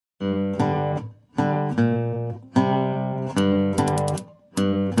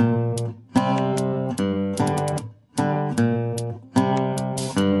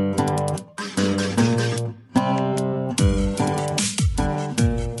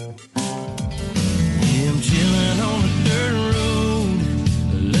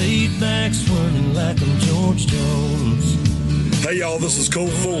like I'm George Jones. Hey y'all, this is Cole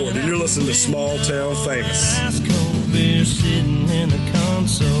Ford, and you're listening to Small Town Famous. Ice cold beer sitting in the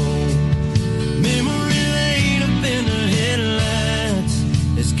console. Memory lane up in the headlights.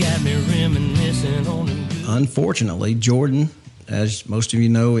 It's got me reminiscing on them. Unfortunately, Jordan, as most of you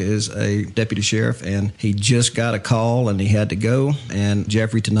know, is a deputy sheriff, and he just got a call and he had to go. And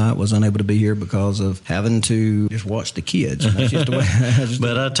Jeffrey tonight was unable to be here because of having to just watch the kids. That's just the way,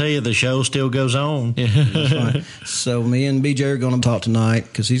 but I tell you, the show still goes on. That's right. So me and BJ are going to talk tonight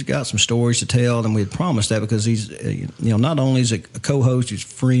because he's got some stories to tell, and we had promised that because he's, not only is a co-host, he's a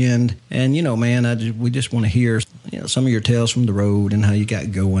friend, and man, we just want to hear some of your tales from the road and how you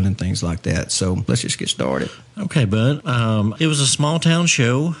got going and things like that. So let's just get started. Okay, bud. It was a small town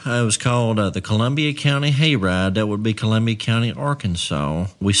show. It was called the Columbia County Hayride. That would be Columbia County, Arkansas.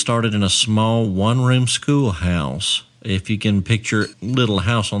 We started in a small one-room schoolhouse. If you can picture Little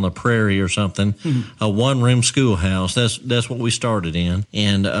House on the Prairie or something, a one-room schoolhouse. That's what we started in,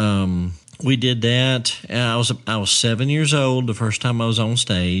 and we did that. I was 7 years old the first time I was on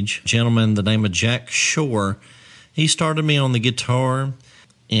stage. A gentleman, the name of Jack Shore, he started me on the guitar.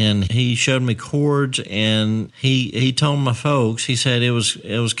 And he showed me chords, and he told my folks, he said it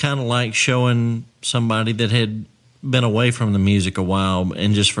was kind of like showing somebody that had been away from the music a while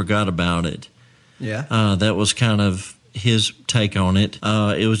and just forgot about it. Yeah. That was kind of his take on it.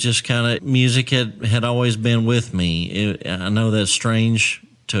 It was just kind of, music had always been with me. I know that's strange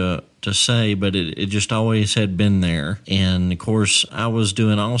to say, but it just always had been there. And of course, I was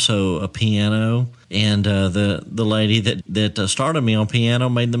doing also a piano, and the lady that started me on piano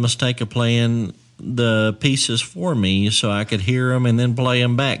made the mistake of playing the pieces for me so I could hear them and then play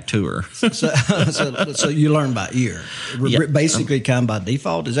them back to her. so you learn by ear, yeah. Basically, kind of by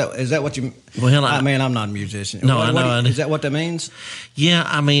default. Is that what you? Well, I'm not a musician. No, I know. Is that what that means? Yeah,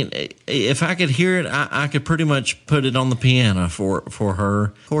 I mean, if I could hear it, I could pretty much put it on the piano for her.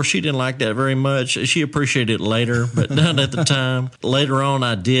 Of course, she didn't like that very much. She appreciated it later, but not at the time. Later on,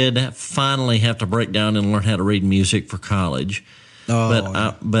 I did finally have to break down and learn how to read music for college.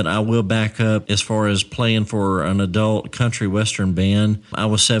 But I will back up as far as playing for an adult country western band. I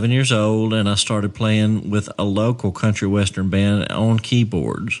was 7 years old, and I started playing with a local country western band on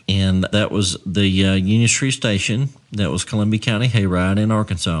keyboards. And that was the Union Street Station. That was Columbia County Hayride in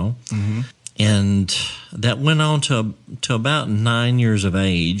Arkansas. Mm-hmm. And that went on to about 9 years of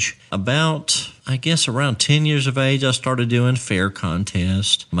age. About, I guess, around 10 years of age, I started doing fair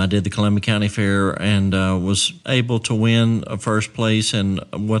contests. I did the Columbia County Fair and was able to win a first place in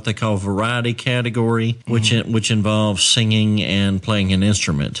what they call variety category, which involves singing and playing an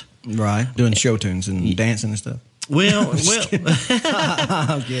instrument. Right, doing show tunes and dancing and stuff. Well,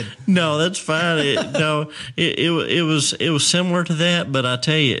 I'm kidding. No, that's fine. It was similar to that, but I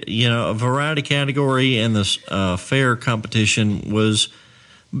tell you, a variety category and this fair competition was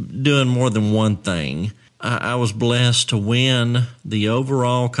doing more than one thing. I was blessed to win the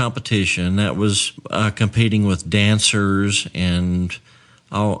overall competition. That was competing with dancers and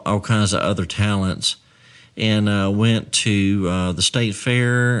all kinds of other talents. And went to the state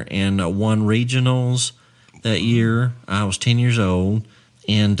fair and won regionals. That year, I was 10 years old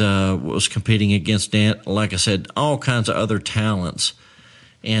and was competing against, like I said, all kinds of other talents,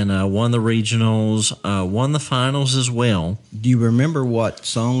 and won the regionals, won the finals as well. Do you remember what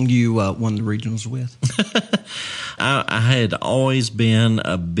song you won the regionals with? I had always been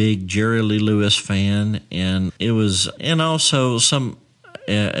a big Jerry Lee Lewis fan, and also some,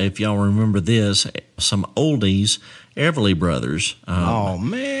 if y'all remember this, some oldies. Everly Brothers. Oh,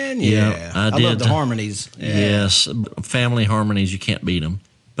 man, yeah. I love the harmonies. Yeah. Yes, family harmonies, you can't beat them.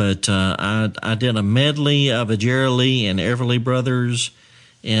 But I did a medley of a Jerry Lee and Everly Brothers,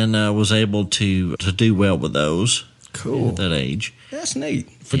 and was able to do well with those. Cool. At that age. That's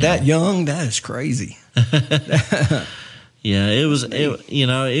neat. For that young, that is crazy. Yeah, it was.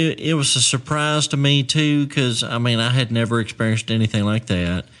 It was a surprise to me too, because I had never experienced anything like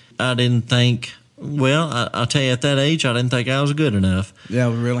that. I didn't think. Well, I'll tell you, at that age, I didn't think I was good enough.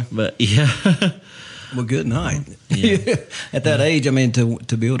 Yeah, really? But, yeah. Well, good night. Yeah. At that age,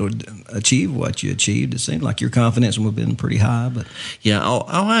 to be able to achieve what you achieved, it seemed like your confidence would have been pretty high. But yeah,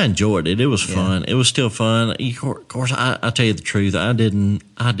 I enjoyed it. It was fun. It was still fun. Of course, I tell you the truth, I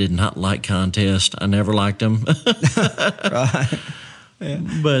did not like contests. I never liked them. Right. Yeah.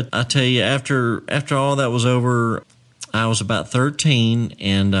 But I tell you, after all that was over, I was about 13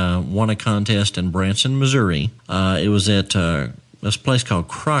 and won a contest in Branson, Missouri. It was at this place called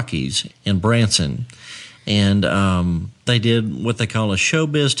Crocky's in Branson. And They did what they call a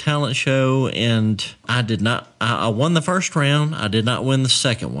showbiz talent show, and I did not. I won the first round. I did not win the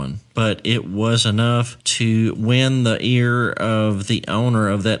second one, but it was enough to win the ear of the owner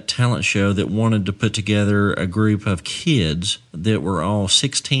of that talent show that wanted to put together a group of kids that were all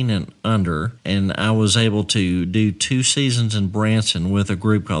 16 and under, and I was able to do 2 seasons in Branson with a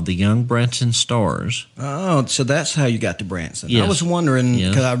group called the Young Branson Stars. Oh, so that's how you got to Branson. Yes. I was wondering,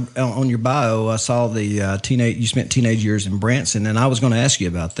 Yes. because on your bio, I saw the you spent teenage years in Branson, and I was going to ask you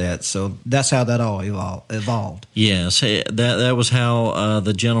about that. So that's how that all evolved. Yes, that was how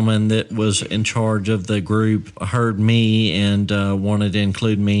the gentleman that was in charge of the group heard me and wanted to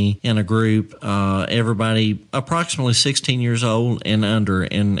include me in a group. Everybody approximately 16 years old and under,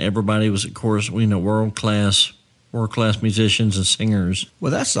 and everybody was, of course, world class musicians and singers.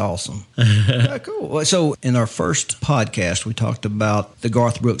 Well, that's awesome. Cool. Well, so in our first podcast, we talked about the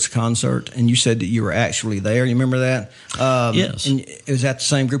Garth Brooks concert, and you said that you were actually there. You remember that? Yes. And is that the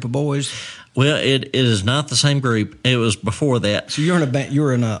same group of boys? Well, it is not the same group. It was before that. So you're in a band, you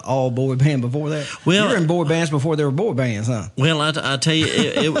were in an all boy band before that. Well, you were in boy bands before there were boy bands, huh? Well, I tell you,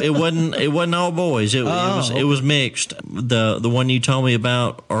 it wasn't all boys. It was mixed. The one you told me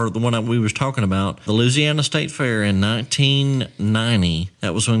about, or the one we was talking about, the Louisiana State Fair in 1990.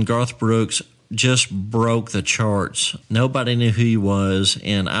 That was when Garth Brooks just broke the charts. Nobody knew who he was,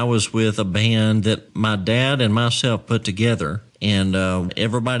 and I was with a band that my dad and myself put together. And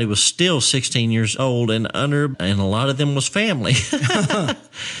everybody was still 16 years old and under, and a lot of them was family.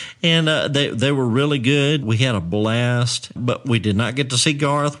 And they were really good. We had a blast, but we did not get to see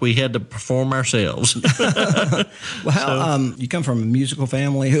Garth. We had to perform ourselves. Well, you come from a musical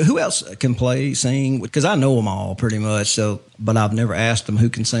family. Who else can play, sing? Because I know them all pretty much. So, but I've never asked them who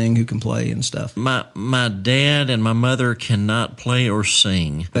can sing, who can play, and stuff. My dad and my mother cannot play or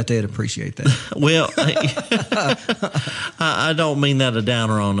sing. Bet they'd appreciate that. Well, I don't mean that a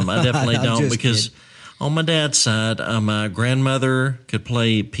downer on them. I definitely I'm don't, just because kidding. On my dad's side, my grandmother could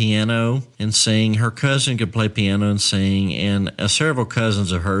play piano and sing. Her cousin could play piano and sing, and several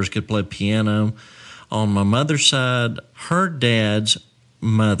cousins of hers could play piano. On my mother's side, her dad's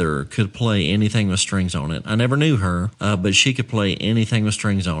mother could play anything with strings on it. I never knew her, but she could play anything with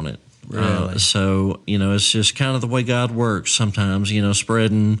strings on it. Really? So, it's just kind of the way God works sometimes,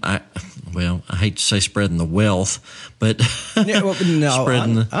 spreading, I hate to say spreading the wealth, but Yeah, well, no,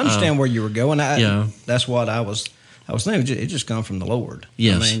 spreading I understand where you were going. Yeah. That's what I was thinking. It just come from the Lord.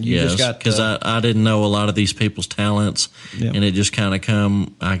 Yes, I mean, you just got because I didn't know a lot of these people's talents, Yeah. and it just kind of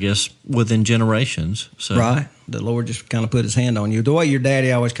come, I guess, within generations. So. Right. The Lord just kind of put his hand on you. The way your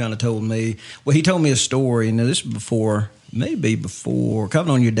daddy always kind of told me, well, he told me a story, and this is before, I've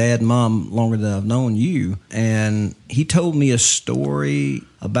known your dad and mom longer than I've known you, and he told me a story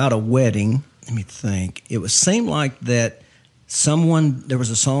about a wedding. Let me think. It seemed like that there was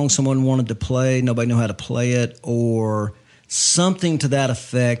a song someone wanted to play, nobody knew how to play it, or something to that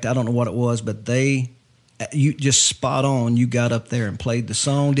effect. I don't know what it was, but you just spot on. You got up there and played the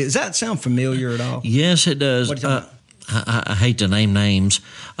song. Does that sound familiar at all? Yes, it does. What are you talking I hate to name names,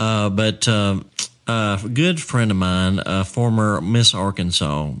 but a good friend of mine, former Miss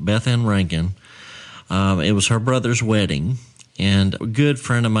Arkansas, Beth Ann Rankin, it was her brother's wedding. And a good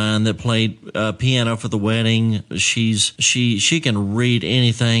friend of mine that played piano for the wedding, she can read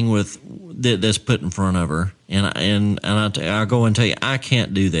anything that's put in front of her, and I'll go and tell you I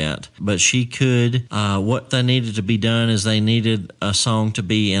can't do that, but she could. What they needed to be done is they needed a song to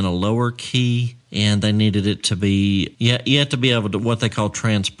be in a lower key, and they needed it to be you have to be able to what they call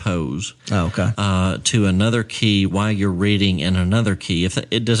transpose. Oh, okay. To another key while you're reading in another key.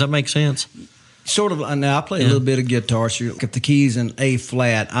 Does that make sense? Sort of. Now I play a little bit of guitar. So if the key's in A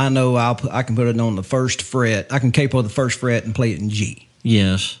flat, I know I can put it on the first fret. I can capo the first fret and play it in G.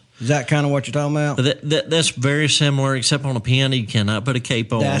 Yes. Is that kind of what you're talking about? That's very similar, except on a piano you cannot put a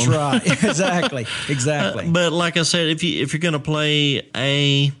capo on. That's right. Exactly. But like I said, if you're going to play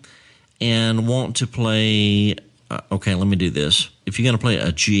A and want to play, okay, let me do this. If you're going to play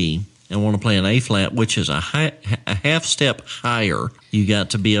a G and want to play an A flat, which is a half step higher, you got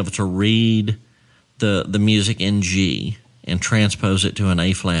to be able to read the music in G and transpose it to an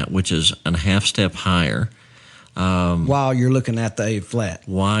A flat, which is a half step higher. While you're looking at the A flat.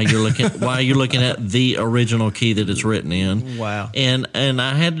 While you're looking at the original key that it's written in. Wow. And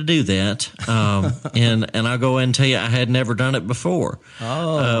I had to do that. And I'll go ahead and tell you I had never done it before.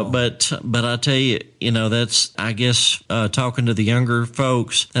 Oh. But I tell you, that's, I guess, talking to the younger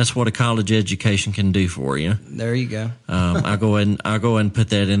folks, that's what a college education can do for you. There you go. I'll go ahead and put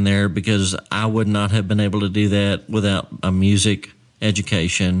that in there, because I would not have been able to do that without a music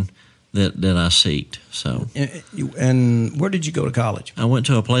education that I seeked. So, And where did you go to college? I went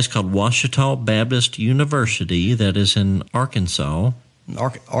to a place called Ouachita Baptist University that is in Arkansas.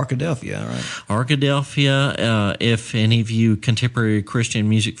 Arkadelphia, right? Arkadelphia. If any of you contemporary Christian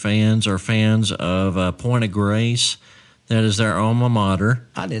music fans are fans of Point of Grace, that is their alma mater.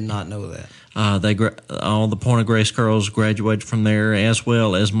 I did not know that. All the Point of Grace girls graduated from there, as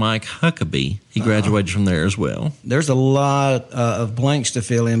well as Mike Huckabee. He graduated from there as well. There's a lot of blanks to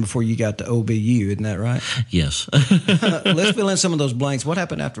fill in before you got to OBU, isn't that right? Yes. Let's fill in some of those blanks. What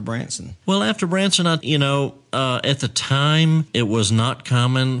happened after Branson? Well, after Branson, at the time, it was not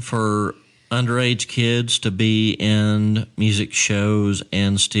common for underage kids to be in music shows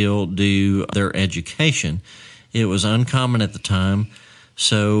and still do their education. It was uncommon at the time.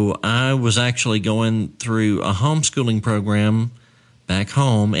 So I was actually going through a homeschooling program back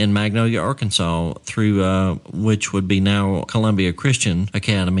home in Magnolia, Arkansas, through which would be now Columbia Christian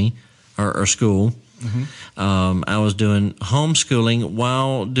Academy or school. Mm-hmm. I was doing homeschooling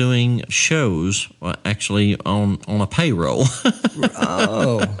while doing shows, actually on a payroll.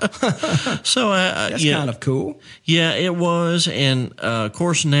 Oh, so that's kind of cool. Yeah, it was, and of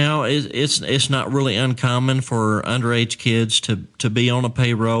course now it's not really uncommon for underage kids to be on a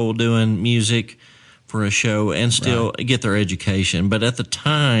payroll doing music for a show and still get their education. But at the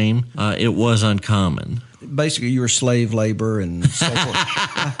time, it was uncommon. Basically, you were slave labor and so forth.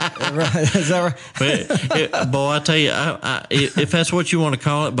 Right? Is that right? Boy, I tell you, if that's what you want to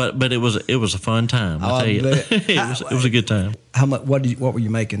call it, but it was a fun time. I tell you, it was a good time. How much? What were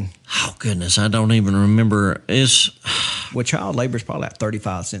you making? Oh goodness, I don't even remember. Well, child labor is probably like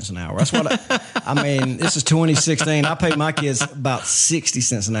 35 cents an hour. That's what I mean. This is 2016. I paid my kids about 60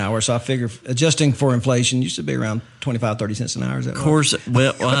 cents an hour, so I figure adjusting for inflation used to be around 25, 30 cents an hour. Is that of course. Right?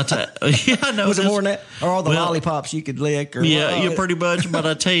 Well, I know. Was it more than that? Or all the lollipops you could lick? Or yeah, pretty much. But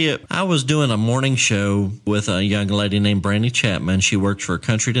I tell you, I was doing a morning show with a young lady named Brandy Chapman. She works for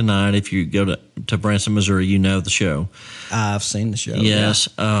Country Tonight. If you go to Branson, Missouri, you know the show. I've seen the show. Yes.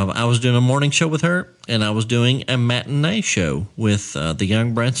 Yeah. I was doing a morning show with her, and I was doing a matinee show with the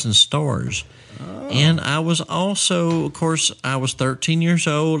Young Branson Stars. Oh. And I was also, of course, I was 13 years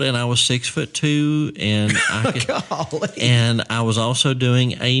old, and I was 6'2", and and I was also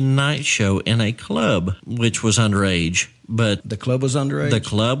doing a night show in a club, which was underage. But the club was underage? The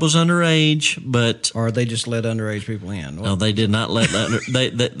club was underage, but... Or they just let underage people in? No, they did not let...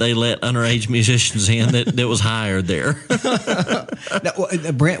 they let underage musicians in that was hired there. Now,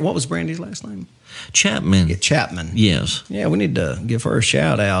 what was Brandy's last name? Chapman. Yeah, Chapman. Yes. Yeah, we need to give her a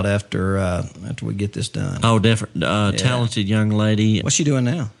shout out after we get this done. Oh, definitely. Talented young lady. What's she doing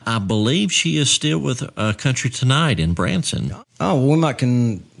now? I believe she is still with Country Tonight in Branson. Oh, well, we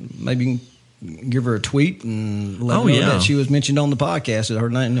can maybe give her a tweet and let her know that she was mentioned on the podcast, that her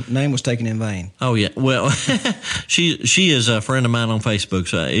name was taken in vain. Oh, yeah. Well, she is a friend of mine on Facebook,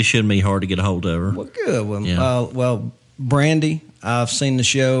 so it shouldn't be hard to get a hold of her. Well, good. Well, Brandy, I've seen the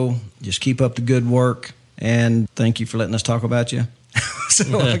show. Just keep up the good work, and thank you for letting us talk about you.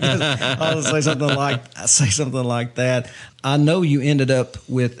 So I guess I'll say something like that. I know you ended up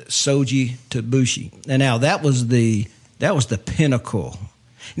with Shoji Tabuchi, and now that was the pinnacle.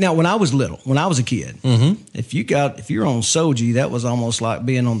 Now, when I was little, when I was a kid, mm-hmm. if you're on Shoji, that was almost like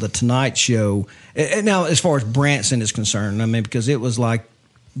being on the Tonight Show. And now, as far as Branson is concerned, I mean, because it was like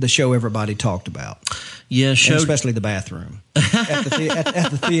the show everybody talked about. Yeah, especially the bathroom at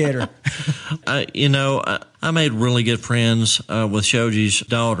the theater. I made really good friends with Shoji's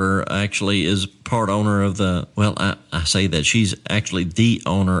daughter. Actually, is part owner of the. Well, I say that she's actually the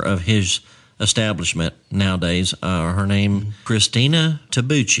owner of his establishment nowadays. Her name Christina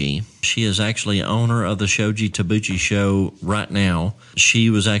Tabuchi. She is actually owner of the Shoji Tabuchi show right now. She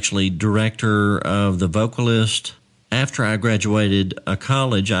was actually director of The Vocalist. After I graduated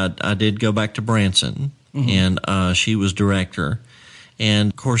college, I did go back to Branson, mm-hmm. and she was director.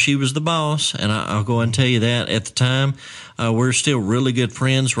 And, of course, she was the boss, and I'll go and tell you that at the time. We're still really good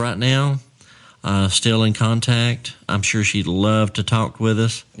friends right now, still in contact. I'm sure she'd love to talk with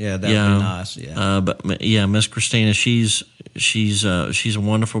us. Yeah, that would be nice, yeah. But, yeah, Miss Christina, she's a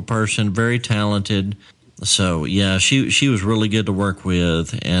wonderful person, very talented. So, yeah, she was really good to work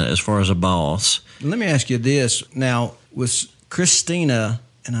with as far as a boss. Let me ask you this. Now, with Christina,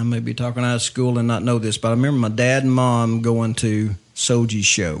 and I may be talking out of school and not know this, but I remember my dad and mom going to Shoji's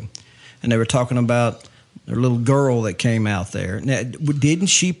show, and they were talking about their little girl that came out there. Now, did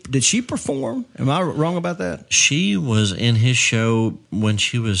she perform? Am I wrong about that? She was in his show when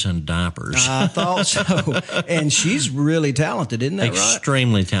she was in diapers. I thought so. And she's really talented, isn't that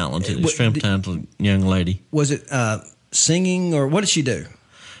Extremely talented young lady. Was it singing, or what did she do?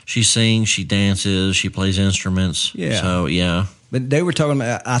 She sings, she dances, she plays instruments. Yeah. So, yeah. But they were talking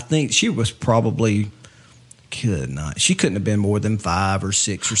about, I think she was probably, she couldn't have been more than 5 or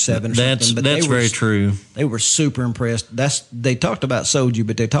 6 or 7 or something. But that's very true. They were super impressed. They talked about Soji,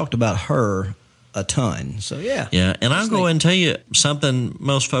 but they talked about her a ton. So, yeah. Yeah, and I'll go and tell you something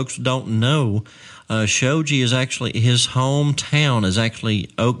most folks don't know. Shoji is actually, his hometown is actually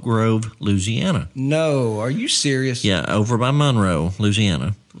Oak Grove, Louisiana. No, are you serious? Yeah, over by Monroe,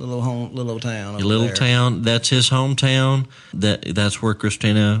 Louisiana. Little town. A little town. That's his hometown. That's where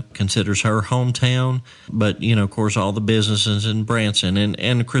Christina considers her hometown. But, you know, of course, all the businesses in Branson.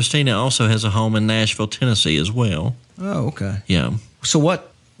 And Christina also has a home in Nashville, Tennessee as well. Oh, okay. Yeah. So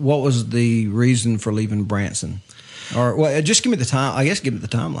what was the reason for leaving Branson? Or just give me the time. I guess give me the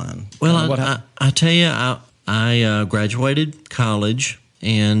timeline. Well, I tell you, I graduated college,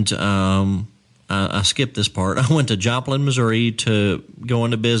 and I skipped this part. I went to Joplin, Missouri, to go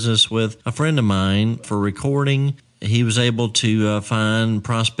into business with a friend of mine for recording. He was able to find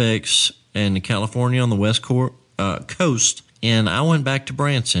prospects in California on the West Coast, and I went back to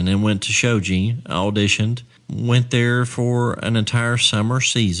Branson and went to Shoji, auditioned, went there for an entire summer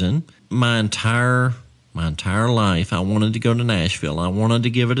season. My entire life, I wanted to go to Nashville. I wanted to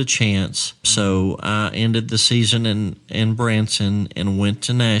give it a chance. So I ended the season in Branson and went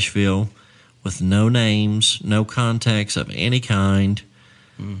to Nashville with no names, no contacts of any kind.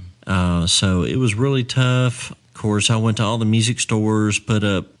 So it was really tough. Of course, I went to all the music stores, put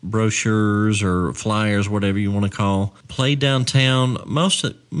up brochures or flyers, whatever you want to call. Played downtown. Most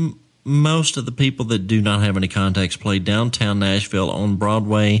of the people that do not have any contacts played downtown Nashville on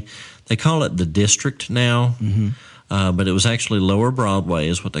Broadway. They call it the District now, but it was actually Lower Broadway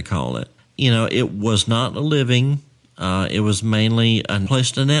is what they call it. You know, it was not a living. It was mainly a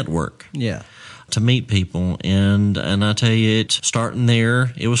place to network. Yeah. To meet people. And I tell you, starting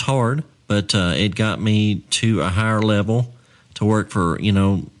there, it was hard, but it got me to a higher level to work for, you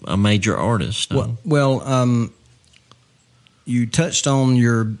know, a major artist. Well, you touched on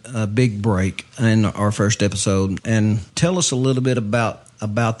your big break in our first episode, and tell us a little bit about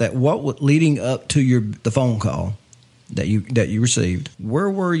that. What leading up to the phone call that you received? Where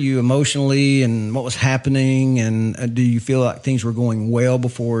were you emotionally, and what was happening? And do you feel like things were going well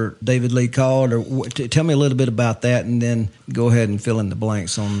before David Lee called? Or tell me a little bit about that, and then go ahead and fill in the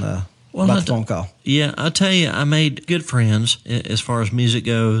blanks on about the phone call. Yeah, I'll tell you, I made good friends as far as music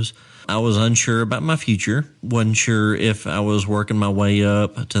goes. I was unsure about my future, wasn't sure if I was working my way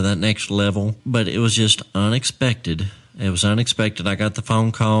up to that next level, but it was just unexpected. It was unexpected. I got the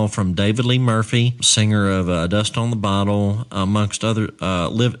phone call from David Lee Murphy, singer of Dust on the Bottle, amongst other.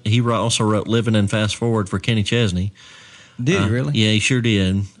 He also wrote "Living" and "Fast Forward" for Kenny Chesney. Did he really? Yeah, he sure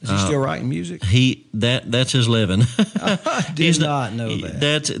did. Is he still writing music? That's his living. I did not know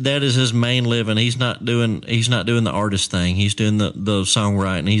that. That is his main living. He's not doing the artist thing. He's doing the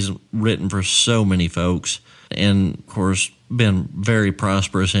songwriting. He's written for so many folks, and of course been very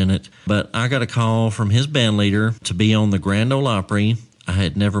prosperous in it. But I got a call from his band leader to be on the Grand Ole Opry. I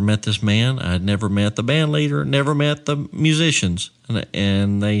had never met this man. I had never met the band leader, never met the musicians.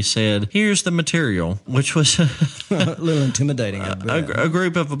 And they said, here's the material, which was a little intimidating. A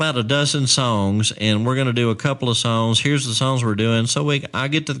group of about a dozen songs, and we're going to do a couple of songs. Here's the songs we're doing. So I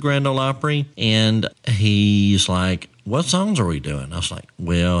get to the Grand Ole Opry, and he's like, what songs are we doing? I was like,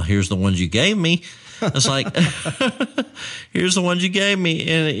 well, here's the ones you gave me. It's like, here's the ones you gave me.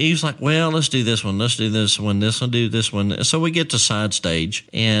 And he's like, well, let's do this one. Let's do this one. This one, do this one. So we get to side stage.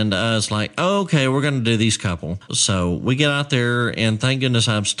 And it's like, oh, okay, we're going to do these couple. So we get out there, and thank goodness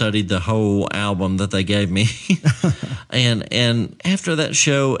I've studied the whole album that they gave me. and after that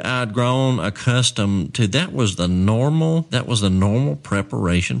show, I'd grown accustomed to that was the normal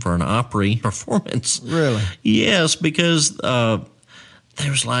preparation for an Opry performance. Really? Yes, because there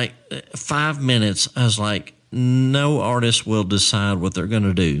was like 5 minutes. I was like, no artist will decide what they're going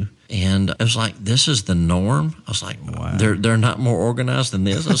to do. And I was like, this is the norm. I was like, wow. They're not more organized than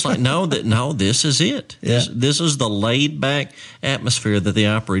this. I was like, no, this is it. Yeah. This is the laid back atmosphere that the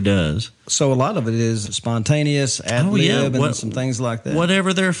Opry does. So a lot of it is spontaneous, ad-lib, and some things like that.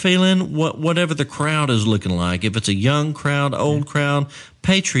 Whatever they're feeling, whatever the crowd is looking like. If it's a young crowd, old crowd,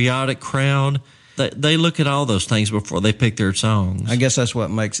 patriotic crowd, they look at all those things before they pick their songs. I guess that's what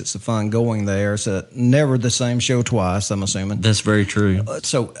makes it so fun going there. It's never the same show twice, I'm assuming. That's very true.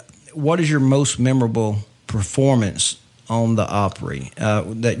 So what is your most memorable performance on the Opry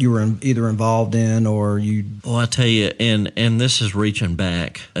that you were either involved in or you... Well, I tell you, and this is reaching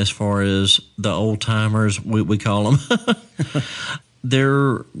back as far as the old-timers, we call them.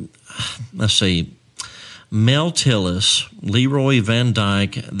 Let's see, Mel Tillis, Leroy Van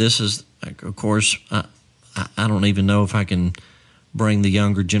Dyke. This is, of course, I don't even know if I can bring the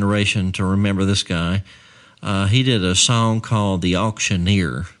younger generation to remember this guy. He did a song called The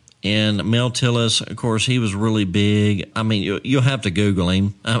Auctioneer. And Mel Tillis, of course, he was really big. I mean, you'll have to Google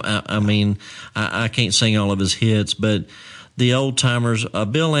him. I can't sing all of his hits, but the old timers,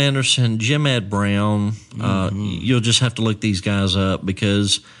 Bill Anderson, Jim Ed Brown, you'll just have to look these guys up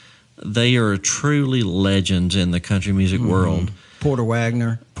because they are truly legends in the country music world. Porter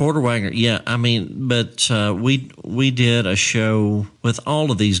Wagner, yeah. I mean, but we did a show with all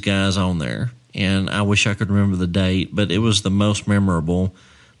of these guys on there, and I wish I could remember the date, but it was the most memorable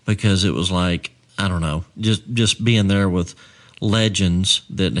because it was like, I don't know, just being there with legends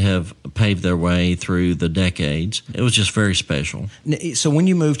that have paved their way through the decades. It was just very special. So when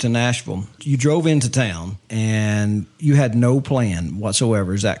you moved to Nashville, you drove into town and you had no plan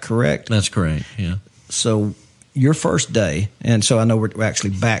whatsoever. Is that correct? That's correct, yeah. So your first day, and so I know we're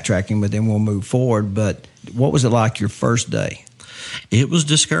actually backtracking, but then we'll move forward, but what was it like your first day? It was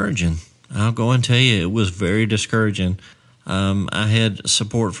discouraging. I'll go and tell you, it was very discouraging. I had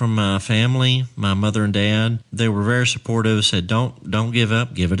support from my family, my mother and dad. They were very supportive, said, don't give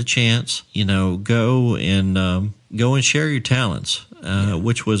up, give it a chance. Go and share your talents,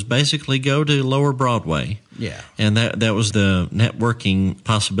 which was basically go to Lower Broadway. Yeah. And that was the networking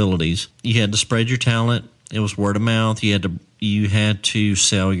possibilities. You had to spread your talent. It was word of mouth. You had to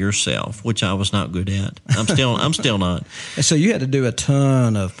sell yourself, which I was not good at. I'm still not. And so you had to do a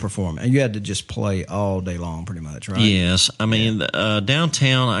ton of performing. You had to just play all day long, pretty much, right? Yes. I mean,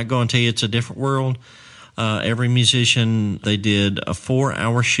 downtown, I go and tell you, it's a different world. Every musician, they did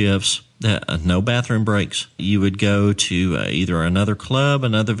 4-hour shifts, no bathroom breaks. You would go to either another club,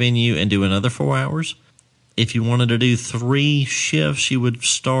 another venue, and do another 4 hours. If you wanted to do 3 shifts, you would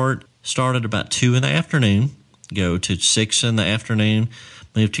start at about 2 in the afternoon, go to 6 in the afternoon,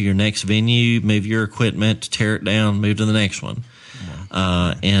 move to your next venue, move your equipment, tear it down, move to the next one,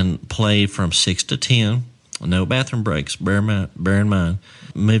 and play from 6 to 10. No bathroom breaks, bear in mind.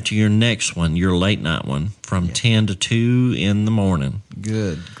 Move to your next one, your late night one, from 10 to 2 in the morning.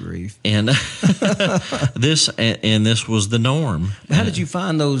 Good grief. And this was the norm. How did you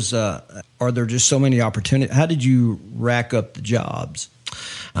find those? Are there just so many opportunities? How did you rack up the jobs?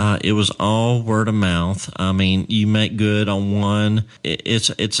 It was all word of mouth. I mean, you make good on one.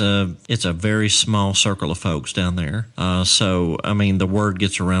 It's a very small circle of folks down there. So I mean, the word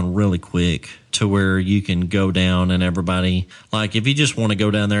gets around really quick to where you can go down and everybody, like if you just want to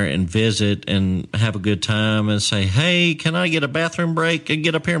go down there and visit and have a good time and say, hey, can I get a bathroom break and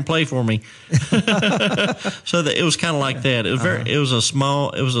get up here and play for me? So it was kind of like that. It was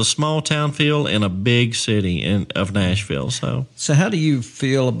it was a small town feel in a big city of Nashville. So how do you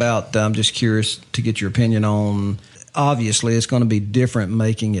feel about, I'm just curious to get your opinion on, obviously it's going to be different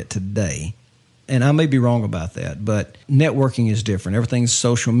making it today. And I may be wrong about that, but networking is different. Everything's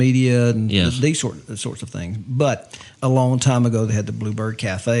social media and these sorts of things. But a long time ago, they had the Bluebird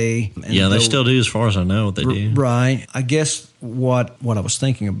Cafe. And they still do, as far as I know. They do. Right. I guess what I was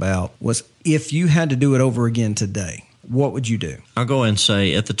thinking about was, if you had to do it over again today, what would you do? I'll go ahead and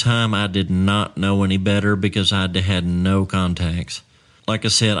say, at the time, I did not know any better because I had no contacts. Like I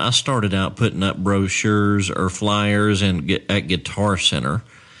said, I started out putting up brochures or flyers at Guitar Center.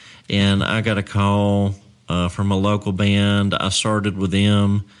 And I got a call from a local band. I started with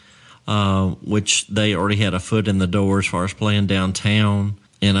them, which they already had a foot in the door as far as playing downtown.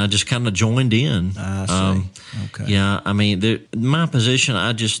 And I just kind of joined in. I see. Okay. Yeah, I mean, my position,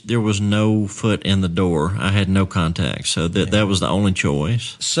 there was no foot in the door. I had no contact, so that was the only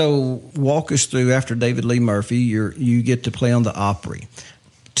choice. So walk us through, after David Lee Murphy, you get to play on the Opry.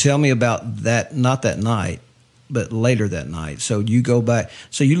 Tell me about that, not that night, but later that night. So you go back.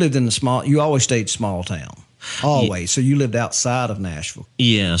 So you lived in you always stayed small town. Always. So you lived outside of Nashville.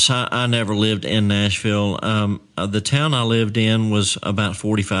 Yes, I never lived in Nashville. The town I lived in was about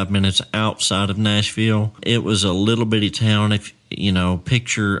 45 minutes outside of Nashville. It was a little bitty town. If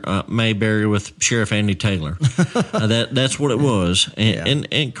picture Mayberry with Sheriff Andy Taylor. That's what it was. And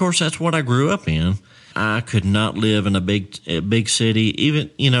of course, that's what I grew up in. I could not live in a big city. Even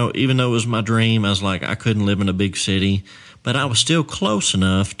though it was my dream, I was like, I couldn't live in a big city. But I was still close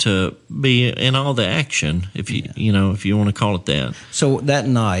enough to be in all the action, if you want to call it that. So that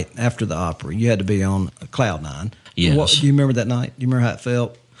night after the Opry, you had to be on Cloud Nine. Yes. Do you remember that night? Do you remember how it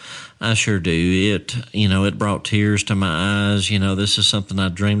felt? I sure do. It brought tears to my eyes. This is something I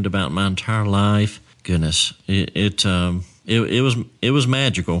dreamed about my entire life. Goodness, it was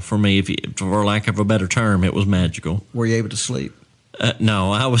magical for me. For lack of a better term, it was magical. Were you able to sleep?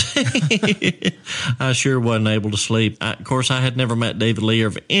 No, I was. I sure wasn't able to sleep. Of course, I had never met David Lee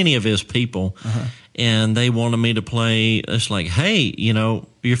or any of his people, and they wanted me to play. It's like, hey,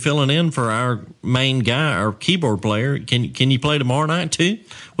 you're filling in for our main guy, our keyboard player. Can you play tomorrow night too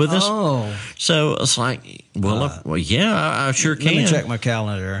with us? Oh, so it's like, well, yeah, I sure can. Let me check my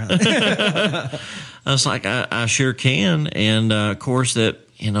calendar. I was like, I sure can, and of course that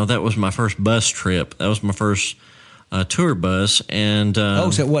was my first bus trip. That was my first tour bus, and so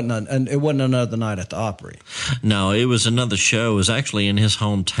it wasn't another night at the Opry. No, it was another show. It was actually in his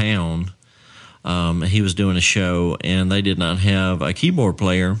hometown. He was doing a show, and they did not have a keyboard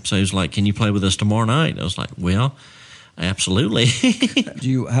player, so he was like, "Can you play with us tomorrow night?" I was like, "Well, absolutely."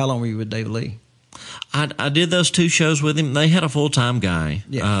 How long were you with David Lee? I did those 2 shows with him. They had a full-time guy,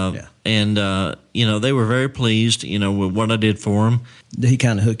 and they were very pleased, with what I did for him. Did he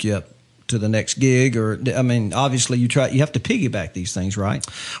kind of hook you up to the next gig, or obviously you have to piggyback these things, right?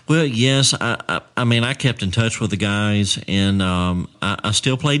 Well, yes. I kept in touch with the guys, and I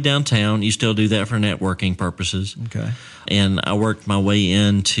still played downtown. You still do that for networking purposes. Okay. And I worked my way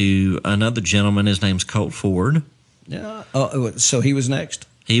into another gentleman. His name's Colt Ford. Yeah. Oh, so he was next.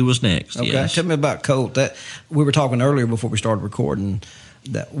 He was next. Okay. Yes. Tell me about Colt. That we were talking earlier before we started recording.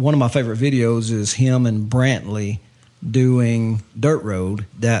 That one of my favorite videos is him and Brantley doing Dirt Road.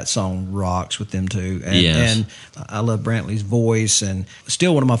 That song rocks with them two. And, yes. And I love Brantley's voice, and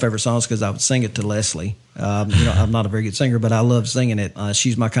still one of my favorite songs because I would sing it to Leslie. I'm not a very good singer, but I love singing it.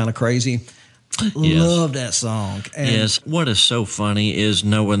 She's My Kind of Crazy. Yes. Love that song. And yes. What is so funny is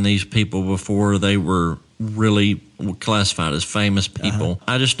knowing these people before they were really classified as famous people.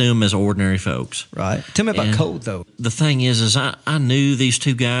 I just knew them as ordinary folks. Right. Tell me about Colt, though. The thing is I knew these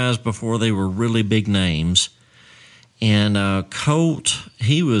 2 guys before they were really big names. And Colt,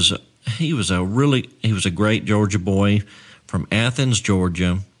 he was a great Georgia boy from Athens,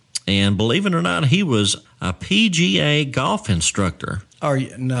 Georgia. And believe it or not, he was a PGA golf instructor. Are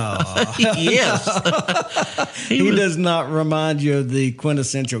you? No. Yes. He does not remind you of the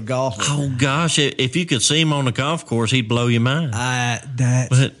quintessential golfer. Oh, gosh. If you could see him on a golf course, he'd blow your mind.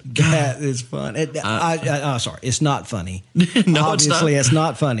 That is fun. Sorry. It's not funny. No, obviously, it's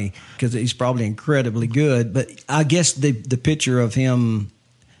not funny because he's probably incredibly good. But I guess the picture of him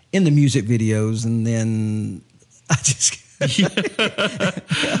in the music videos, and then I just...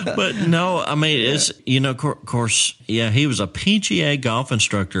 But no, it's, of course, he was a PGA golf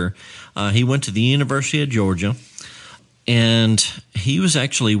instructor. He went to the University of Georgia, and he was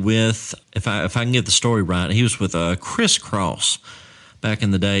actually with, if I can get the story right, he was with Criss Cross back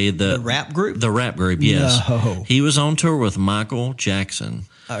in the day. The rap group? The rap group, yes. No. He was on tour with Michael Jackson.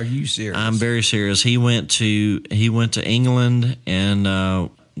 Are you serious? I'm very serious. He went to England and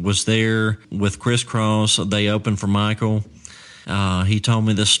was there with Criss Cross. They opened for Michael. He told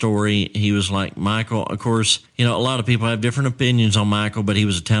me this story. He was like, Michael, of course, a lot of people have different opinions on Michael, but he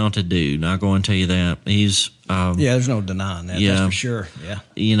was a talented dude. I'll go and tell you that. He's there's no denying that. That's for sure. Yeah.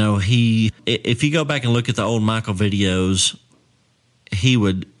 If you go back and look at the old Michael videos, he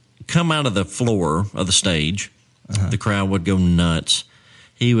would come out of the floor of the stage. The crowd would go nuts.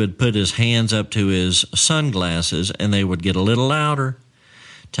 He would put his hands up to his sunglasses, and they would get a little louder.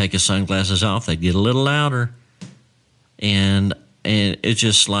 Take his sunglasses off, they'd get a little louder. And it's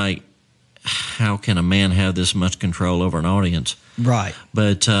just like, how can a man have this much control over an audience? Right.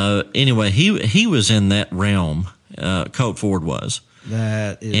 But anyway, he was in that realm. Colt Ford was.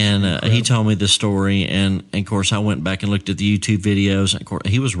 That is and he told me this story, and of course I went back and looked at the YouTube videos, and of course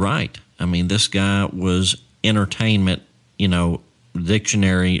he was right. This guy was entertainment,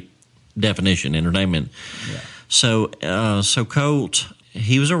 dictionary definition, entertainment. Yeah. So Colt,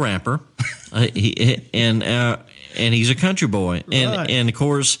 he was a rapper, and he's a country boy, and of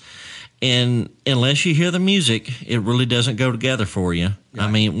course, and unless you hear the music, it really doesn't go together for you.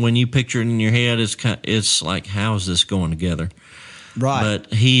 Right. When you picture it in your head, it's like, how is this going together? Right.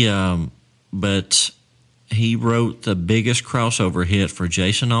 But he wrote the biggest crossover hit for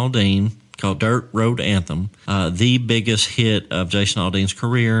Jason Aldean called "Dirt Road Anthem," the biggest hit of Jason Aldean's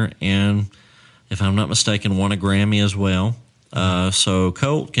career, and if I'm not mistaken, won a Grammy as well. So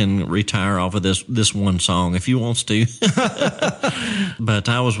Colt can retire off of this one song if he wants to. But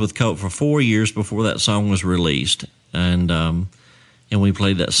I was with Colt for 4 years before that song was released, and we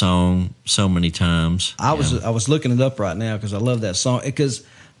played that song so many times. I was looking it up right now because I love that song. Because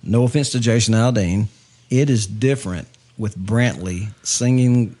no offense to Jason Aldean, it is different with Brantley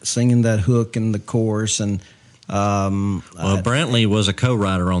singing that hook and the chorus and. Brantley was a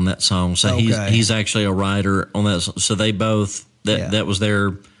co-writer on that song, so he's actually a writer on that. So they both that was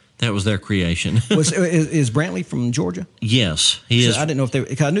their That was their creation. Is Brantley from Georgia? Yes, he is. I didn't know if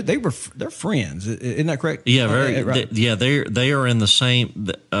they. I knew they're friends. Isn't that correct? Yeah, very. Right. They are in the same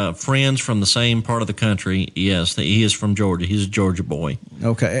friends from the same part of the country. Yes, he is from Georgia. He's a Georgia boy.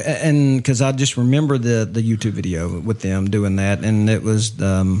 Okay, and because I just remember the YouTube video with them doing that, and it was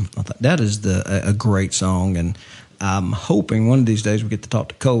I thought that is a great song, and I'm hoping one of these days we get to talk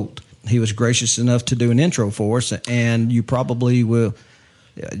to Colt. He was gracious enough to do an intro for us, and you probably will.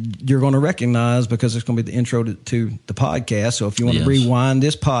 You're going to recognize because it's going to be the intro to the podcast. So if you want to rewind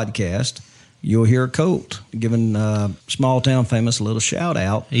this podcast, you'll hear Colt giving Small Town Famous a little shout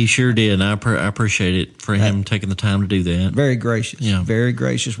out. He sure did, and I appreciate it for him taking the time to do that. Very gracious. Yeah. Very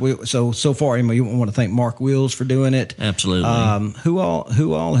gracious. So far, you want to thank Mark Wills for doing it. Absolutely. Who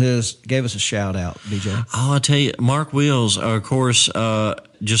all has gave us a shout out, BJ? Oh, I tell you, Mark Wills, of course,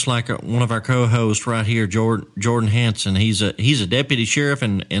 just like one of our co-hosts right here, Jordan Hanson. He's a deputy sheriff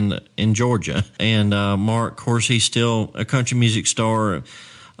in Georgia, and Mark, of course, he's still a country music star.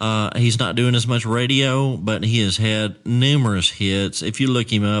 He's not doing as much radio, but he has had numerous hits. If you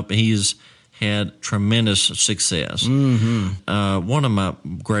look him up, he's had tremendous success. Mm-hmm. One of my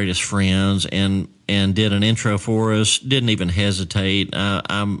greatest friends, and did an intro for us. Didn't even hesitate.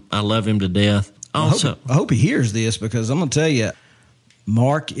 I love him to death. Also, I hope he hears this, because I'm going to tell you,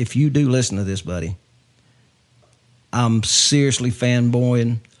 Mark, if you do listen to this, buddy, I'm seriously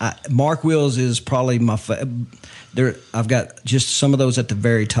fanboying. Mark Wills is probably my I've got just some of those at the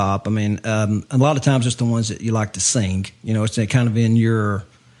very top. I mean, a lot of times it's the ones that you like to sing. It's kind of in your,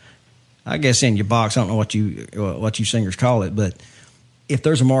 I guess, in your box. I don't know what you singers call it, but if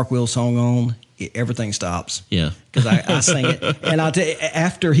there's a Mark Wills song on, everything stops. Yeah, because I sing it. And I'll tell you,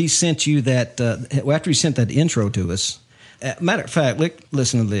 after he sent you that, after he sent that intro to us. Matter of fact,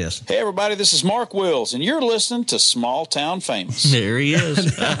 listen to this. Hey, everybody, this is Mark Wills, and you're listening to Small Town Famous. There he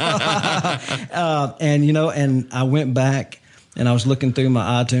is. And I went back, and I was looking through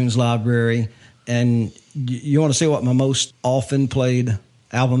my iTunes library, and you want to see what my most often played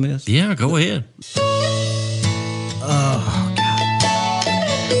album is? Yeah, go ahead. Oh, God.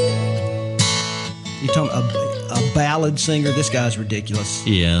 You're talking a ballad singer? This guy's ridiculous.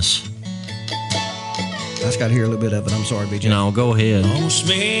 Yes. I just got to hear a little bit of it. I'm sorry, BJ. No, go ahead. Almost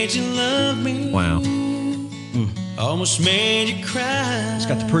made you love me. Wow. Almost made you cry. It's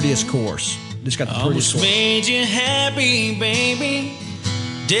got the prettiest chorus. It's got the prettiest chorus. Almost chorus. made you happy, baby.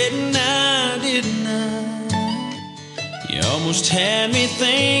 Didn't I? You almost had me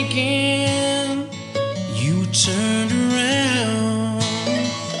thinking you turned around.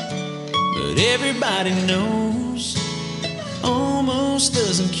 But everybody knows almost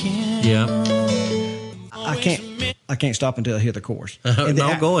doesn't count. Yeah. I can't stop until I hear the chorus.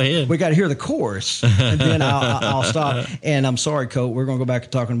 No, go ahead. We got to hear the chorus, and then I'll stop. And I'm sorry, Colt. We're going to go back to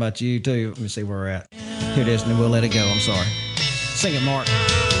talking about you, too. Let me see where we're at. Here it is, and then we'll let it go. I'm sorry. Sing it, Mark.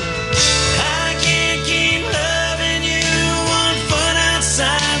 I can't keep loving you 1 foot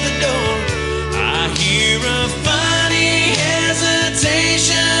outside the door. I hear a funny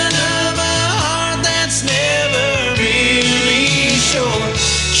hesitation of a heart that's never really sure.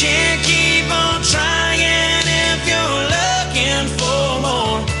 Can't keep on trying.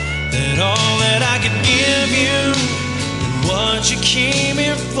 All that I could give you and what you came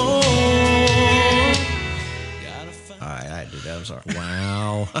here for. All right, I did that. I'm sorry.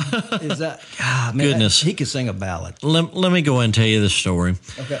 Wow. Is that man, goodness? He could sing a ballad. Let me go ahead and tell you this story.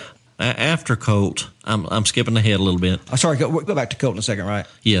 Okay. After Colt, I'm skipping ahead a little bit. Sorry, go back to Colt in a second, right?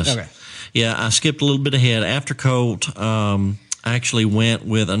 Yes. Okay. Yeah, I skipped a little bit ahead. After Colt, I actually went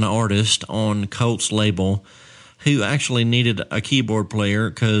with an artist on Colt's label who actually needed a keyboard player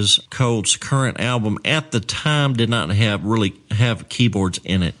because Colt's current album at the time did not have keyboards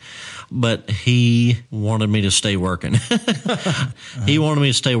in it. But he wanted me to stay working. He wanted me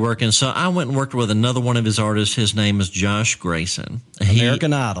to stay working. So I went and worked with another one of his artists. His name is Josh Grayson.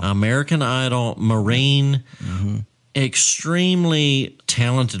 American Idol, Marine, extremely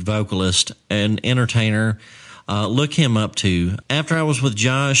talented vocalist and entertainer. Look him up too. After I was with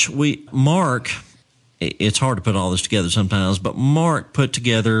Josh, Mark... It's hard to put all this together sometimes, but Mark put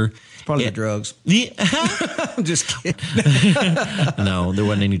together... It's probably the drugs. Yeah. I'm just kidding. No, there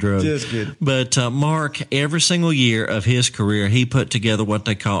wasn't any drugs. Just kidding. But Mark, every single year of his career, he put together what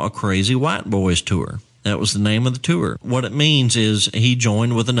they call a Crazy White Boys tour. That was the name of the tour. What it means is he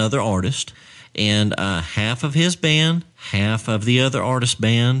joined with another artist, and half of his band, half of the other artist's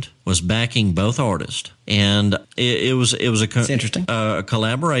band was backing both artists, and it was interesting. A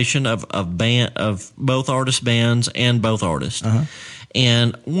collaboration of both artists' bands and both artists.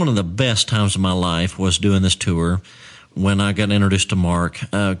 And one of the best times of my life was doing this tour. when I got introduced to Mark,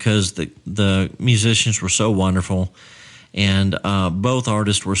 because the musicians were so wonderful, and both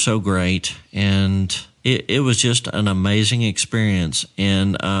artists were so great, and it was just an amazing experience.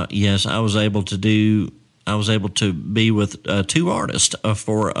 And yes, I was able to be with two artists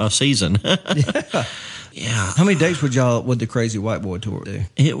for a season. Yeah. How many dates would the Crazy White Boy tour do?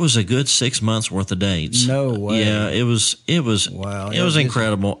 It was a good 6 months worth of dates. No way. Yeah, it was. Wow. It was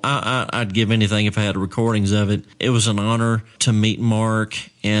incredible. I'd give anything if I had recordings of it. It was an honor to meet Mark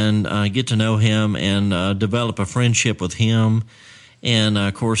and get to know him and develop a friendship with him. And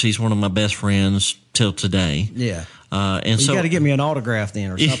of course, he's one of my best friends till today. Yeah. And you so got to get me an autograph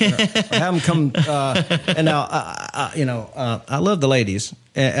then, or something. Or have them come. And now, I love the ladies.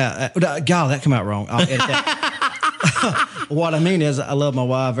 God, that came out wrong. I'll edit that. What I mean is, I love my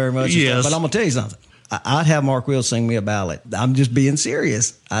wife very much. Yes. But I'm gonna tell you something. I'd have Mark Will sing me a ballad. I'm just being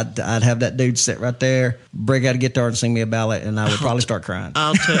serious. I'd have that dude sit right there, break out a guitar and sing me a ballad, and I would probably start crying.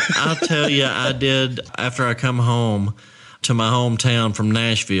 I'll tell you, I did after I come home to my hometown from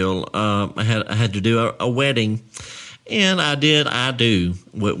Nashville. I had to do a wedding. And I do,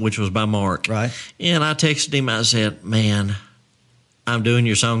 which was by Mark. Right. And I texted him. I said, "Man, I'm doing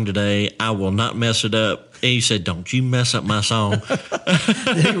your song today. I will not mess it up." And he said, "Don't you mess up my song."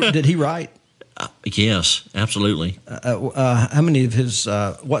 Did he write? Yes, absolutely. How many of his?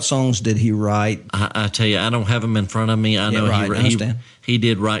 What songs did he write? I tell you, I don't have them in front of me. I know he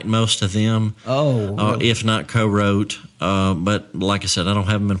did write most of them. Oh, really? If not co-wrote. But like I said, I don't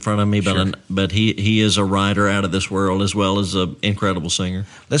have him in front of me. Sure. But he is a writer out of this world as well as an incredible singer.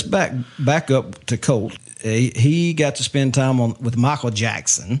 Let's back up to Colt. He got to spend time with Michael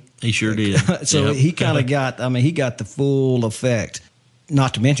Jackson. He sure did. So yep. he kind of he got the full effect.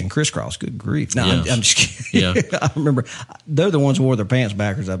 Not to mention Crisscross. Good grief! No, yes. I'm just kidding. Yeah. I remember they're the ones who wore their pants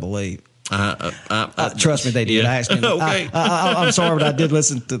backwards, I believe. Trust me, they did. Yeah. I actually, Okay. I'm sorry, but I did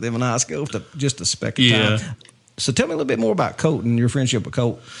listen to them in high school for just a speck of time. So tell me a little bit more about Colt and your friendship with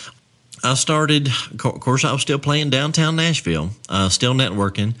Colt. I started, of course, I was still playing downtown Nashville, still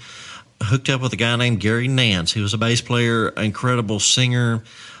networking. Hooked up with a guy named Gary Nance. He was a bass player, incredible singer,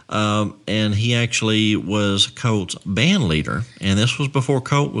 and he actually was Colt's band leader. And this was before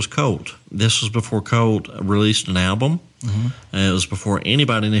Colt was Colt. This was before Colt released an album. Mm-hmm. It was before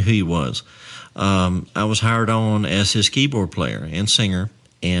anybody knew who he was. I was hired on as his keyboard player and singer,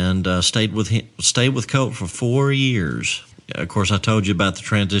 and stayed with Colt for 4 years. Of course, I told you about the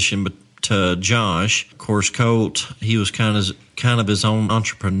transition to Josh. Of course, Colt, he was kind of his own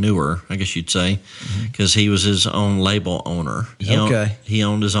entrepreneur, I guess you'd say, because he was his own label owner. He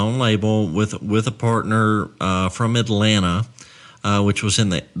owned his own label with a partner from Atlanta, which was in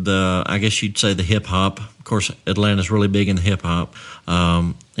the I guess you'd say the hip hop. Of course, Atlanta's really big in hip hop,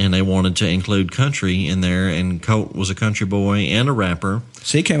 and they wanted to include country in there. And Colt was a country boy and a rapper.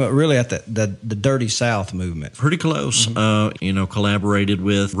 So he came up really at the Dirty South movement. Pretty close. Mm-hmm. Collaborated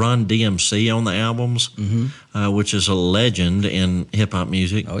with Run DMC on the albums, which is a legend in hip hop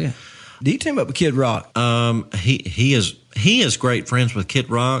music. Oh yeah. Did you team up with Kid Rock? He is great friends with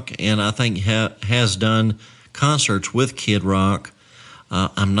Kid Rock, and I think has done concerts with Kid Rock.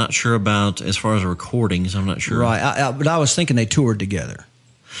 I'm not sure about as far as recordings. I'm not sure. Right, but I was thinking they toured together.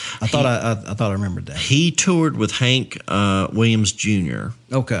 I thought I remembered that. He toured with Hank Williams Jr.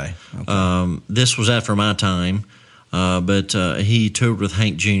 Okay. This was after my time, but he toured with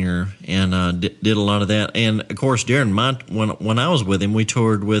Hank Jr. and did a lot of that. And of course, during when I was with him, we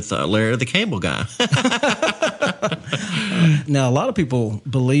toured with Larry the Cable Guy. Now, a lot of people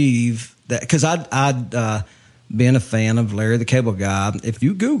believe that because I'd been a fan of Larry the Cable Guy. If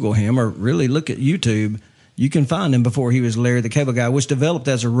you Google him or really look at YouTube, you can find him before he was Larry the Cable Guy, which developed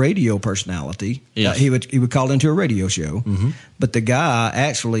as a radio personality. Yes. He would call into a radio show, but the guy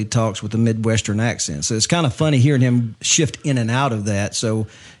actually talks with a Midwestern accent. So it's kind of funny hearing him shift in and out of that. So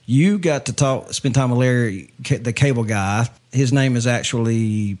you got to spend time with Larry the Cable Guy. His name is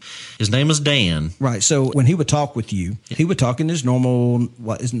Dan. Right. So when he would talk with you, he would talk in his normal,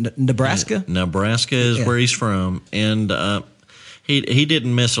 Nebraska? Nebraska is where he's from. And he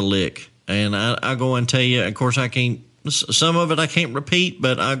didn't miss a lick. And I go and tell you, of course, some of it I can't repeat,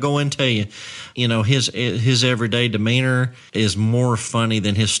 but I go and tell you, his everyday demeanor is more funny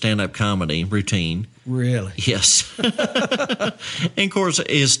than his stand-up comedy routine. Really? Yes. And of course,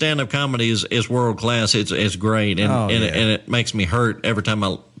 his stand-up comedy is world class. It's great, and it makes me hurt every time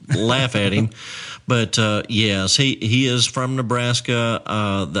I laugh at him. But yes, he is from Nebraska.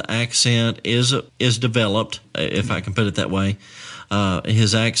 The accent is developed, if I can put it that way.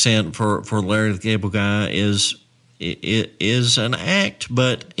 His accent for Larry the Cable Guy is an act,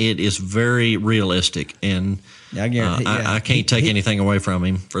 but it is very realistic, and Yeah, I guarantee. I can't take anything away from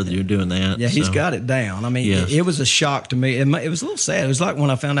him for you doing that. Yeah, he's so. got it down. I mean, Yes. it was a shock to me. It was a little sad. It was like when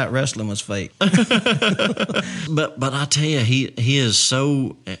I found out wrestling was fake. But I tell you, he is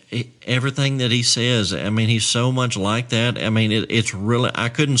so everything that he says. I mean, he's so much like that. I mean, it's really. I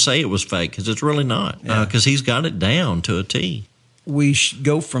couldn't say it was fake because it's really not. Because he's got it down to a T. We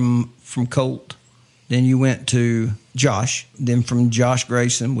go from Colt, then you went to Josh, then from Josh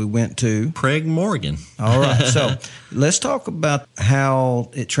Grayson we went to Craig Morgan. All right, so let's talk about how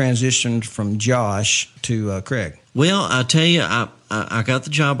it transitioned from Josh to Craig. Well, I tell you, I got the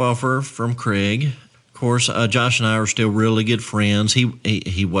job offer from Craig. Of course, Josh and I are still really good friends.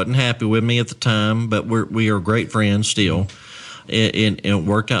 He wasn't happy with me at the time, but we are great friends still. It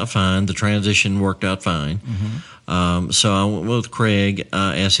worked out fine. The transition worked out fine. Mm-hmm. So I went with Craig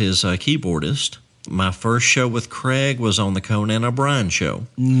as his keyboardist. My first show with Craig was on the Conan O'Brien show.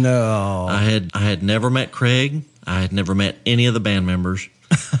 No. I had never met Craig. I had never met any of the band members.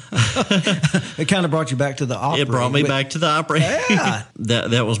 It kind of brought you back to the opera. It brought me back to the opera. Yeah.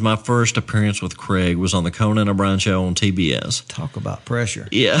 That was my first appearance with Craig, was on the Conan O'Brien show on TBS. Talk about pressure.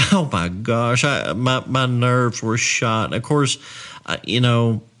 Yeah, oh my gosh. My nerves were shot. Of course,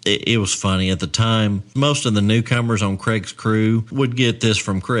 it was funny at the time. Most of the newcomers on Craig's crew would get this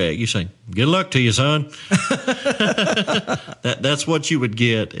from Craig. You say, "Good luck to you, son." That's what you would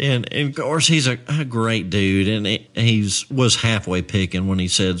get. And of course, he's a great dude, and he was halfway picking when he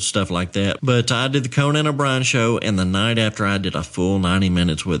said stuff like that. But I did the Conan O'Brien show, and the night after, I did a full 90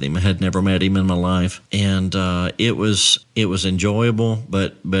 minutes with him. I had never met him in my life, and it was enjoyable,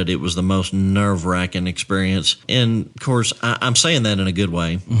 but it was the most nerve-wracking experience. And of course, I'm saying that in a good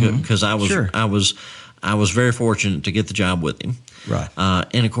way, because I was very fortunate to get the job with him. Right.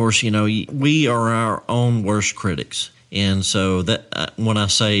 And of course, we are our own worst critics. And so that when I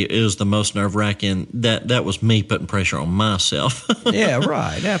say it was the most nerve-wracking, that was me putting pressure on myself. Yeah,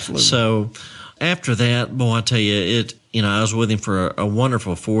 right. Absolutely. So after that, boy, I tell you, I was with him for a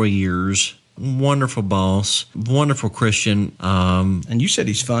wonderful 4 years. Wonderful boss, wonderful Christian. And you said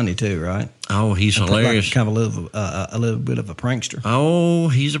he's funny too, right? Oh, he's hilarious. Like kind of a little bit of a prankster. Oh,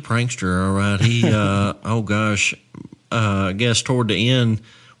 he's a prankster, all right. He, oh gosh, I guess toward the end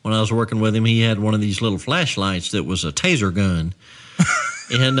when I was working with him, he had one of these little flashlights that was a taser gun,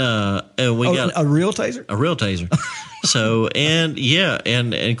 and we got a real taser. A real taser. So and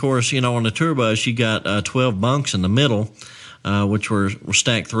of course, on the tour bus you got 12 bunks in the middle, which were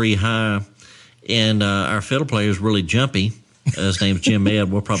stacked 3 high. And our fiddle player is really jumpy. His name's Jim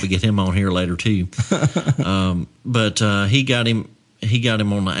Ed. We'll probably get him on here later too. But he got him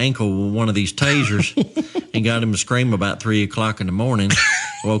on the ankle with one of these tasers and got him to scream about 3 o'clock in the morning.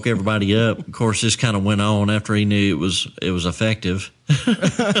 Woke everybody up. Of course, this kind of went on after he knew it was effective.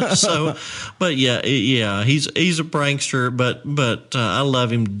 So, but yeah, he's a prankster, but I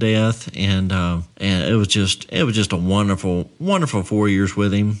love him to death, and it was just a wonderful 4 years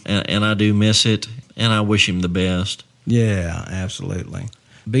with him, and I do miss it, and I wish him the best. Yeah, absolutely.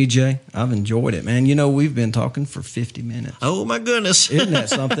 BJ, I've enjoyed it, man. We've been talking for 50 minutes. Oh my goodness, isn't that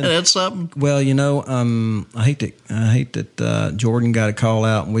something? That's something. Well, I hate that Jordan got a call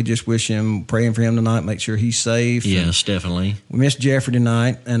out, and we just wish him, praying for him tonight, make sure he's safe. Yes, definitely. We missed Jeffrey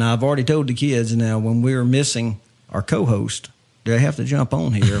tonight, and I've already told the kids now when we're missing our co-host, they have to jump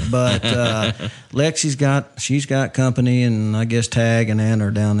on here. But Lexi's got company, and I guess Tag and Ann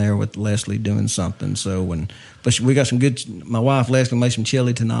are down there with Leslie doing something. So but we got some good. My wife Leslie made some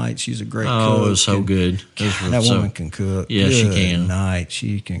chili tonight. She's a great cook. Oh, it was so good. That woman can cook. Yeah, good she can. Night,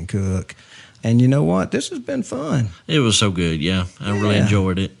 she can cook. And you know what? This has been fun. It was so good. Yeah, I really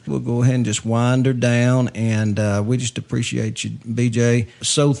enjoyed it. We'll go ahead and just wind her down, and we just appreciate you, BJ.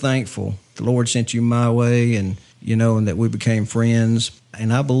 So thankful the Lord sent you my way, and and that we became friends.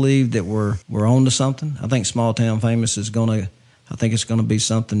 And I believe that we're on to something. I think Small Town Famous is gonna. I think it's going to be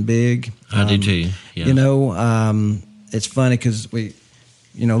something big. I do too. Yeah. It's funny because we,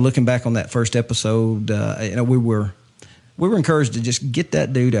 looking back on that first episode, we were encouraged to just get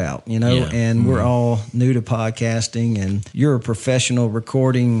that dude out, and we're all new to podcasting, and you're a professional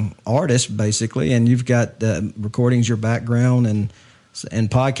recording artist basically, and you've got recordings your background, and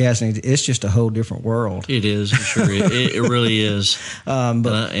podcasting, it's just a whole different world. It is, sure. It really is. And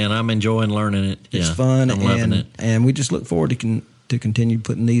I'm enjoying learning it. It's fun. I'm loving it. And we just look forward to continue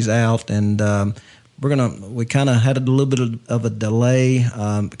putting these out. And we kind of had a little bit of a delay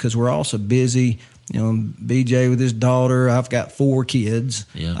because we're also busy. BJ with his daughter. I've got 4 kids.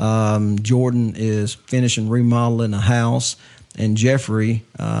 Yeah. Jordan is finishing remodeling a house. and Jeffrey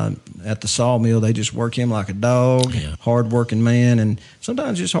at the sawmill, they just work him like a dog, hard-working man, and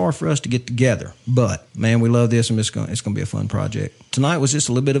sometimes it's hard for us to get together. But, man, we love this, and it's going to be a fun project. Tonight was just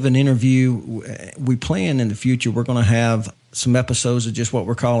a little bit of an interview. We plan in the future we're going to have some episodes of just what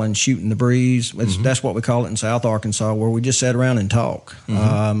we're calling Shooting the Breeze. That's what we call it in South Arkansas, where we just sit around and talk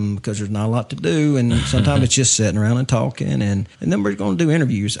because there's not a lot to do, and sometimes it's just sitting around and talking, and then we're going to do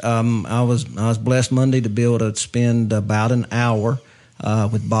interviews. I was blessed Monday to be able to spend about an hour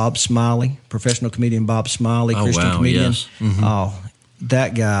with Bob Smiley, professional comedian Bob Smiley, Christian comedian. Yes. Mm-hmm. Oh,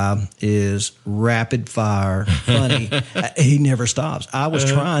 that guy is rapid fire funny. He never stops. I was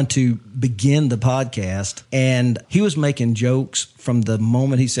trying to begin the podcast, and he was making jokes from the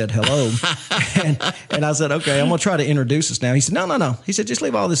moment he said hello. and I said, okay, I'm going to try to introduce us now. He said, no. He said, just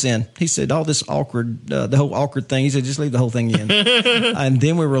leave all this in. He said, all this awkward, the whole awkward thing. He said, just leave the whole thing in. And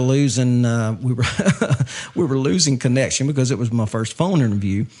then we were losing, we were losing connection because it was my first phone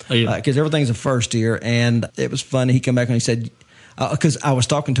interview. Because everything's a first here, and it was funny. He came back and he said, because I was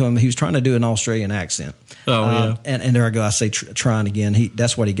talking to him, he was trying to do an Australian accent. And there I go. I say trying again.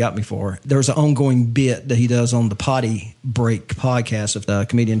 That's what he got me for. There's an ongoing bit that he does on the Potty Break podcast of the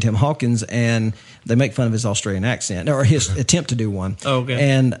comedian Tim Hawkins, and they make fun of his Australian accent or his attempt to do one.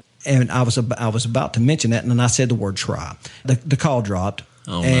 And I was about to mention that, and then I said the word try. The call dropped.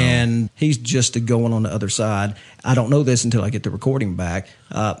 And he's just going on the other side. I don't know this until I get the recording back.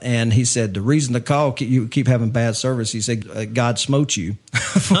 And he said, the reason the call, you keep having bad service, he said, God smote you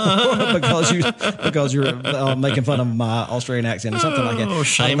because you're making fun of my Australian accent or something like that. Oh,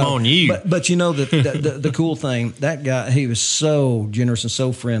 shame on you. But you know, the cool thing, that guy, he was so generous and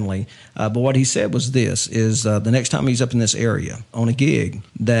so friendly. But what he said was this, is the next time he's up in this area on a gig,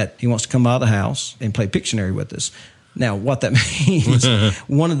 that he wants to come by the house and play Pictionary with us. Now, what that means,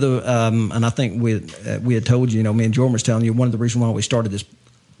 one of the, and I think we had told you, me and Jordan was telling you, one of the reasons why we started the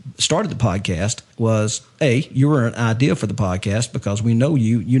podcast was, you were an idea for the podcast because we know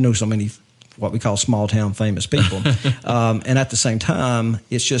you know so many what we call small town famous people. And at the same time,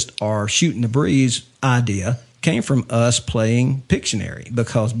 it's just our Shooting the Breeze idea came from us playing Pictionary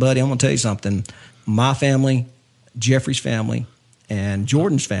because, buddy, I'm going to tell you something. My family, Jeffrey's family, and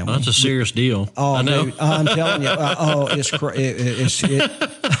Jordan's family. That's a serious deal. Oh, I know. Dude, I'm telling you.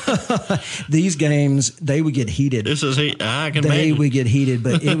 These games, they would get heated. I can They imagine. would get heated,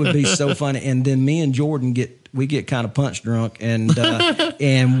 but it would be so funny. And then me and Jordan get kind of punch drunk, and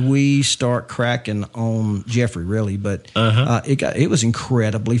and we start cracking on Jeffrey, really. But it was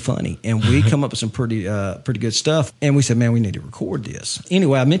incredibly funny, and we come up with some pretty good stuff. And we said, man, we need to record this.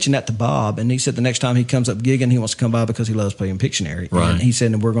 Anyway, I mentioned that to Bob, and he said the next time he comes up gigging, he wants to come by because he loves playing Pictionary. Right. And he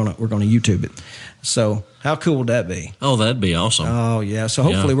said, and we're gonna YouTube it. So how cool would that be? Oh, that'd be awesome. Oh yeah. So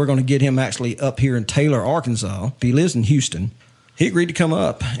hopefully we're going to get him actually up here in Taylor, Arkansas. He lives in Houston. He agreed to come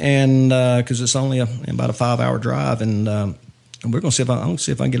up, and because it's only about a 5-hour drive, and we're going to see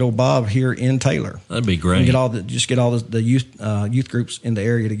if I can get old Bob here in Taylor. That'd be great. And get all the youth groups in the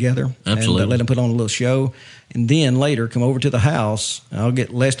area together. Absolutely. And let them put on a little show, and then later come over to the house. I'll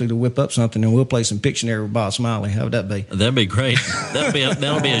get Leslie to whip up something, and we'll play some Pictionary with Bob Smiley. How would that be? That'd be great.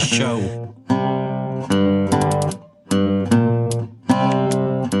 That'll be a show.